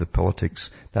analysis of the politics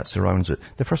that surrounds it.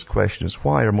 The first question is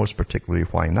why, or most particularly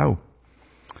why now?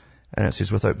 And it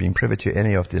says, without being privy to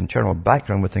any of the internal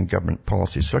background within government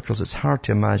policy circles, it's hard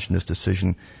to imagine this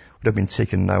decision would have been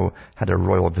taken now had our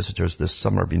royal visitors this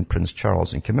summer been Prince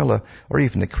Charles and Camilla, or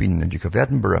even the Queen and Duke of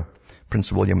Edinburgh. Prince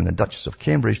William and the Duchess of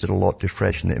Cambridge did a lot to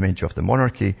freshen the image of the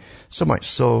monarchy, so much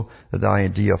so that the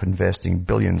idea of investing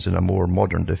billions in a more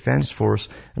modern defence force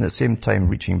and at the same time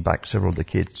reaching back several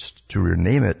decades to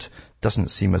rename it doesn't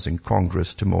seem as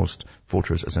incongruous to most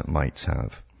voters as it might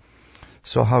have.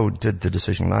 So how did the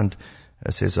decision land?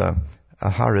 It says a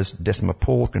Harris Decima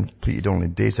poll completed only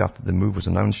days after the move was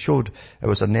announced showed it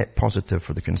was a net positive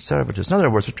for the Conservatives. In other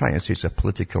words, they're trying to say it's a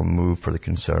political move for the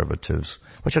Conservatives,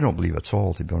 which I don't believe at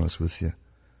all, to be honest with you.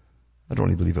 I don't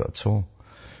really believe it at all.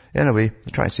 Anyway,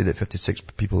 they're trying to say that 56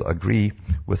 people agree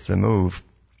with the move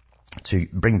to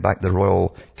bring back the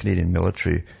Royal Canadian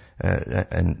Military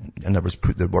and that was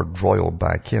put the word royal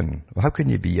back in. Well, how can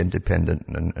you be independent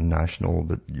and national,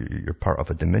 but you're part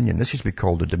of a dominion? This used to be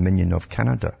called the Dominion of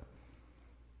Canada.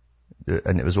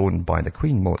 And it was owned by the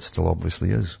Queen. Well, it still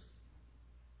obviously is.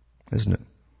 Isn't it?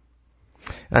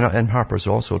 And Harper's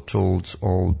also told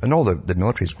the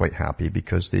military is quite happy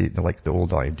because they like the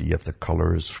old idea of the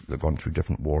colours. They've gone through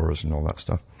different wars and all that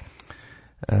stuff.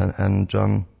 And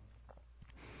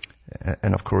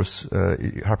of course,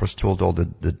 Harper's told all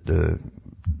the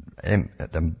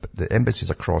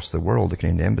embassies across the world, the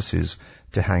Canadian embassies,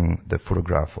 to hang the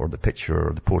photograph or the picture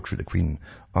or the portrait of the Queen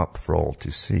up for all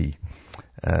to see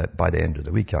by the end of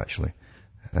the week, actually.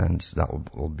 And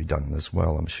that will be done as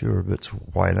well, I'm sure. But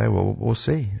why now? We'll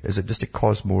see. Is it just to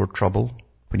cause more trouble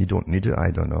when you don't need it? I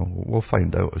don't know. We'll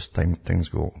find out as things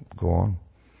go on.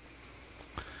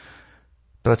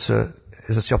 But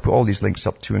as I say, I'll put all these links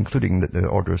up to, including the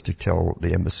orders to tell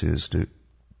the embassies to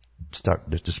start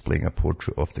displaying a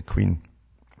portrait of the Queen.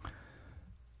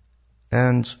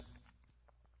 And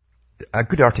a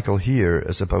good article here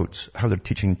is about how they're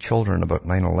teaching children about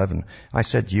 9/11. I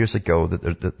said years ago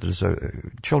that there's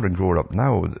children growing up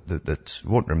now that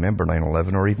won't remember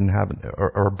 9/11 or even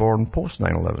are born post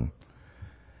 9/11.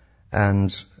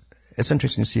 And it's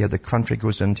interesting to see how the country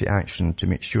goes into action to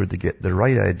make sure they get the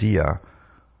right idea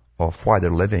of why they're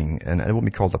living, and it won't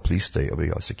be called a police state, it'll be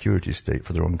a security state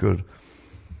for their own good,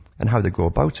 and how they go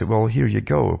about it. Well, here you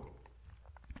go.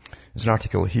 There's an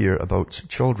article here about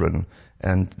children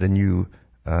and the new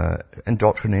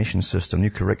indoctrination system,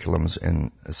 new curriculums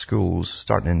in schools,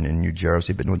 starting in New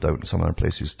Jersey, but no doubt in some other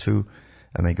places too,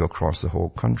 and they go across the whole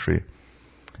country.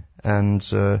 And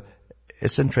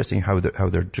it's interesting how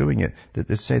they're doing it.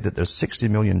 They say that there's 60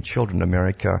 million children in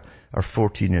America are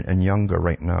 14 and younger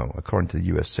right now, according to the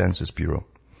U.S. Census Bureau.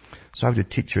 So how do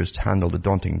teachers handle the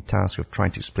daunting task of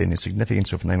trying to explain the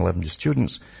significance of 9/11 to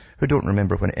students who don't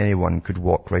remember when anyone could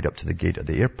walk right up to the gate at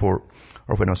the airport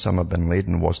or when Osama bin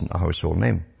Laden wasn't a household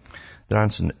name? Their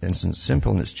answer isn't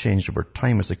simple, and it's changed over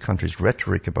time as the country's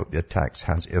rhetoric about the attacks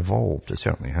has evolved. It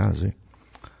certainly has.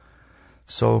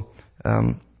 So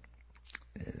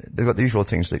they've got the usual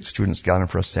things like students gathering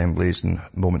for assemblies and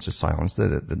moments of silence,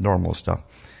 the normal stuff.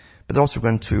 But they're also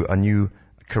going to a new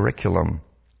curriculum,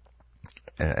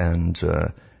 and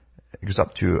it goes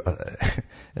up to,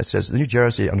 it says, New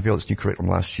Jersey unveiled its new curriculum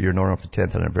last year in honor of the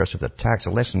 10th anniversary of the attacks, a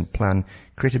lesson plan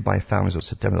created by families of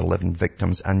September 11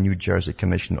 victims and New Jersey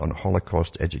Commission on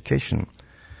Holocaust Education.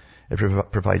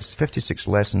 It provides 56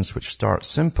 lessons which start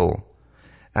simple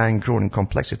and grow in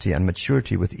complexity and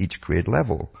maturity with each grade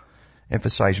level,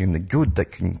 emphasizing the good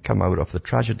that can come out of the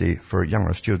tragedy for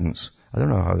younger students. I don't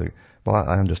know how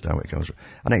I understand where it comes from.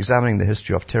 And examining the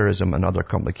history of terrorism and other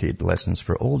complicated lessons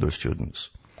for older students.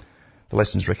 The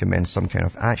lessons recommend some kind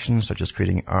of action, such as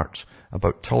creating art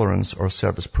about tolerance or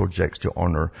service projects to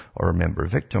honor or remember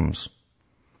victims.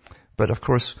 But of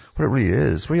course, what it really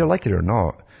is, whether you like it or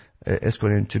not, it's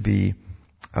going to be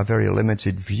a very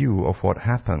limited view of what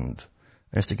happened.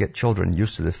 And it's to get children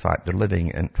used to the fact they're living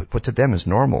in what to them is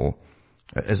normal,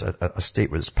 is a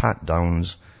state where there's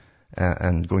pat-downs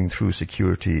and going through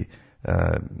security,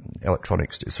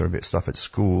 electronics to survey stuff at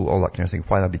school, all that kind of thing.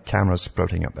 Why there'll be cameras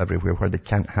sprouting up everywhere where they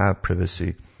can't have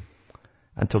privacy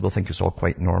until they'll think it's all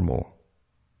quite normal.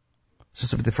 So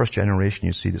this will be the first generation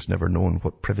you see that's never known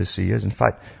what privacy is. In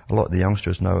fact, a lot of the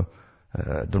youngsters now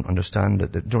don't understand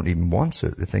it. They don't even want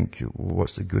it. They think,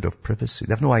 what's the good of privacy?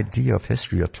 They have no idea of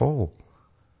history at all.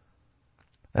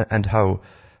 And how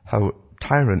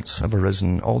tyrants have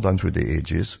arisen all down through the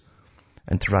ages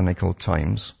and tyrannical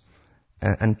times.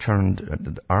 and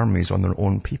turned armies on their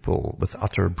own people with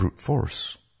utter brute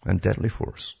force and deadly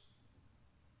force.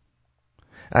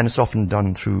 And it's often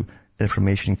done through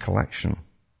information collection.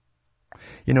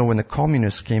 You know, when the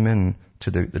communists came in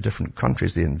to the different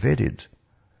countries they invaded,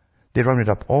 they rounded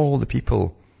up all the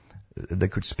people that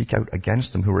could speak out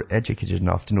against them who were educated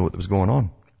enough to know what was going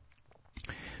on.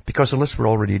 Because the lists were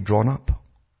already drawn up.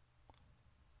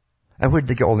 And where did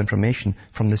they get all the information?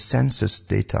 From the census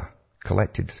data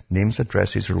collected. Names,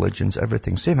 addresses, religions,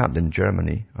 everything. Same happened in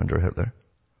Germany under Hitler.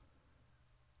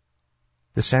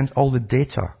 They sent all the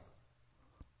data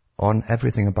on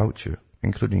everything about you,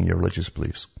 including your religious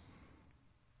beliefs.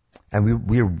 And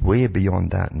we're way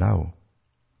beyond that now.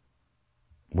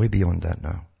 Way beyond that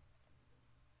now.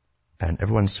 And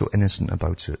everyone's so innocent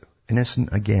about it. Innocent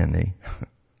again, eh?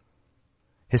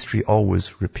 History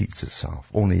always repeats itself,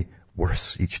 only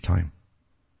worse each time.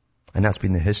 And that's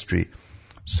been the history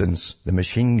since the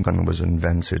machine gun was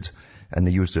invented, and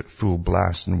they used it full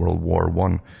blast in World War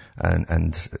I,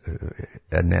 and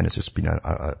then it's just been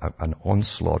an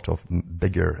onslaught of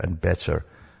bigger and better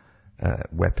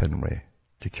weaponry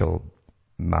to kill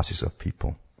masses of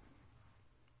people.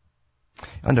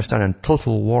 Understanding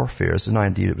total warfare is an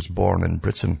idea that was born in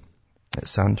Britain at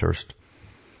Sandhurst.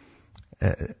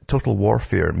 Total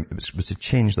warfare was to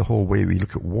change the whole way we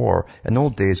look at war. In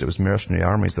old days, it was mercenary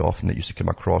armies that used to come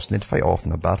across, and they'd fight off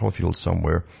on a battlefield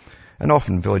somewhere. And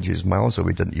often villages miles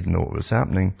away didn't even know what was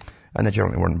happening, and they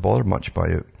generally weren't bothered much by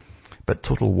it. But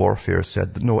total warfare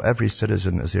said that no, every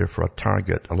citizen is there for a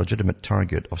target, a legitimate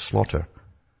target of slaughter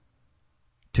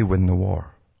to win the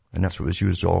war. And that's what was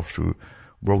used all through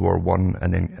World War I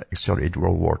and then accelerated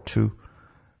World War II.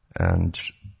 And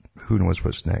who knows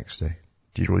what's next, eh?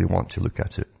 Do you really want to look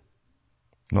at it?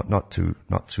 Not too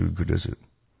good, is it?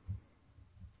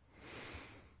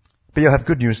 But you have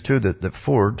good news too that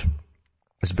Ford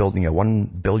is building a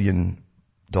 $1 billion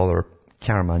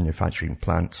car manufacturing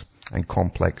plant and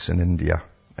complex in India.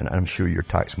 And I'm sure your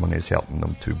tax money is helping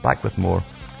them too. Back with more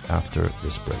after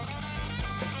this break.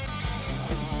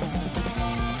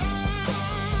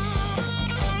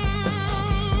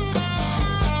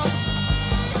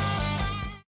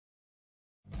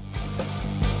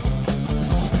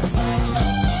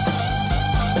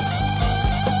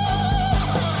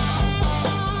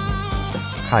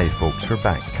 Hi folks, we're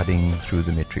back cutting through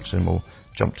the matrix, and we'll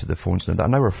jump to the phones now.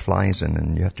 An hour flies in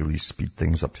and you have to really speed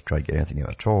things up to try to get anything out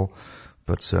at all.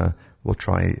 But we'll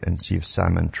try and see if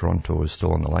Sam in Toronto is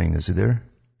still on the line. Is he there?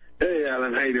 Hey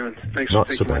Alan, how you doing? Thanks for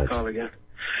taking my call again.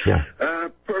 Yeah.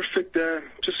 Perfect.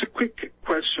 Just a quick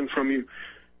question from you.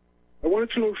 I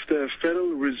wanted to know if the Federal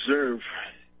Reserve,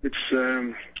 its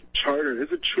charter,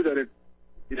 is it true that it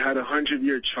had a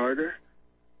 100-year charter?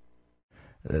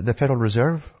 The Federal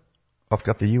Reserve? Of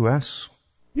the U.S.?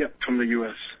 Yeah, from the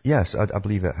U.S. Yes, I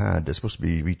believe it had. It's supposed to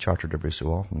be rechartered every so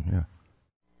often, yeah.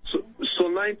 So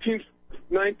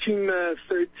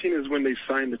 1913 is when they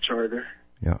signed the charter.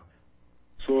 Yeah.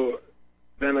 So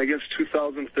then I guess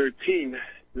 2013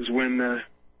 is when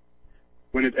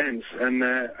it ends. And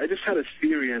I just had a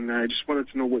theory, and I just wanted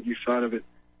to know what you thought of it.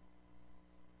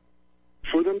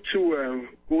 For them to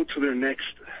go to their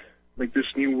next, like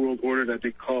this new world order that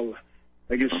they call,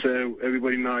 I guess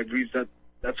everybody now agrees that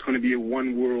that's going to be a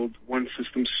one world, one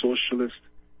system socialist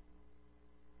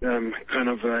kind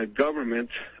of government.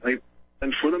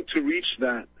 And for them to reach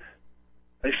that,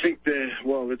 I think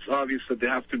it's obvious that they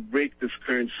have to break this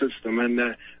current system. And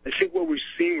I think what we're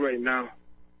seeing right now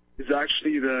is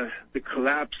actually the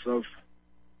collapse of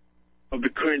the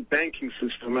current banking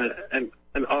system, and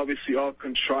obviously all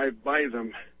contrived by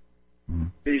them.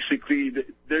 Basically,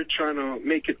 they're trying to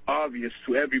make it obvious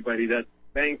to everybody that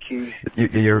banking.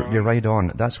 You're right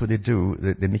on. That's what they do.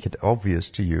 They make it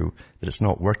obvious to you that it's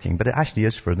not working. But it actually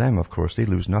is for them, of course. They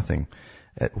lose nothing.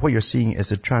 What you're seeing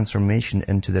is a transformation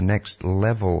into the next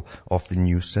level of the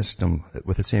new system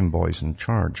with the same boys in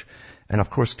charge. And of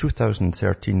course,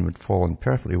 2013 would fall in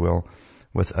perfectly well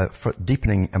with a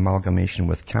deepening amalgamation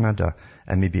with Canada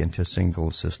and maybe into a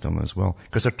single system as well.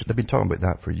 Because they've been talking about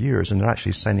that for years, and they're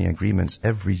actually signing agreements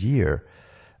every year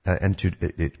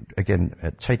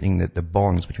tightening the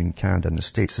bonds between Canada and the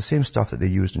States. The same stuff that they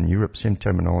used in Europe, same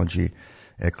terminology,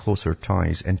 closer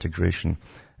ties, integration.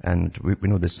 And we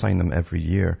know they sign them every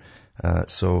year.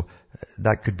 So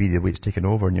that could be the way it's taken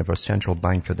over, and you have a central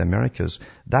bank of the Americas.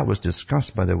 That was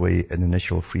discussed, by the way, in the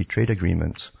initial free trade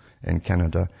agreement in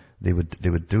Canada. They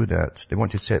would do that. They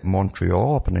want to set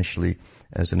Montreal up initially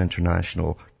as an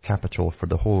international capital for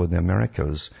the whole of the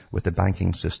Americas with the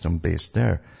banking system based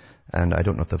there. And I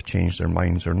don't know if they've changed their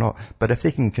minds or not. But if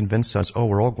they can convince us,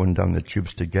 we're all going down the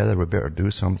tubes together, we better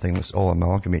do something, let's all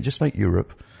amalgamate, just like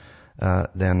Europe.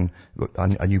 then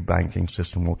a new banking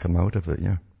system will come out of it,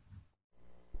 yeah.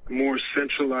 More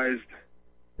centralized,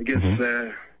 I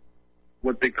guess,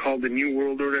 what they call the New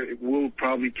World Order, it will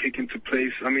probably kick into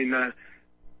place. I mean,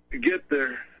 to get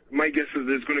there, my guess is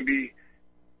there's going to be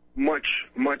much,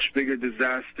 much bigger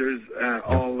disasters,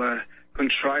 all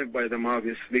contrived by them,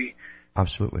 obviously.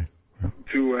 Absolutely.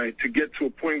 Yeah. To get to a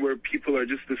point where people are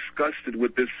just disgusted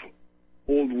with this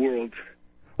old world.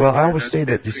 Well, I always say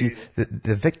that, you see,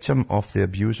 the victim of the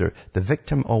abuser, the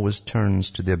victim always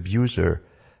turns to the abuser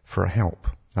for help.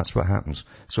 That's what happens.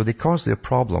 So they cause their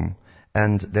problem,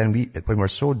 and then when we're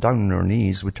so down on our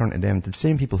knees, we turn to them, to the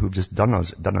same people who've just done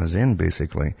us in,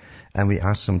 basically, and we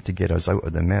ask them to get us out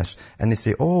of the mess. And they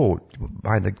say,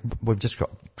 we've just got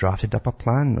drafted up a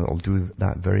plan that'll do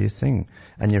that very thing.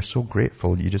 And you're so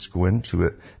grateful, you just go into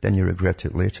it, then you regret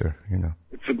it later, you know.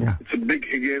 It's a big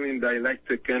Hegelian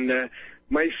dialectic, and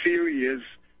my theory is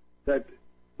that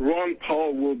Ron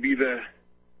Paul will be the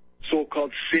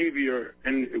so-called savior,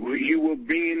 and he will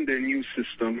bring in the new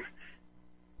system.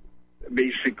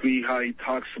 Basically, how he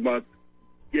talks about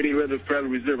getting rid of the Federal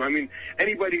Reserve. I mean,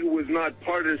 anybody who was not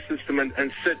part of the system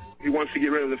and said he wants to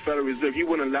get rid of the Federal Reserve, he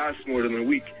wouldn't last more than a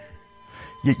week.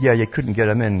 Yeah, you couldn't get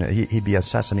him in. He'd be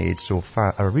assassinated so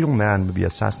fast. A real man would be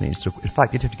assassinated. So, in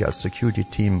fact, you'd have to get a security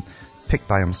team picked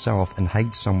by himself and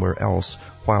hide somewhere else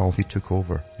while he took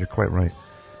over. You're quite right.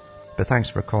 But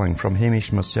thanks for calling. From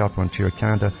Hamish, myself, Ontario,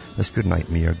 Canada, this good night,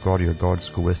 may your God or your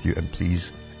gods go with you, and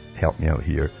please help me out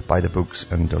here. Buy the books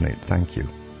and donate. Thank you.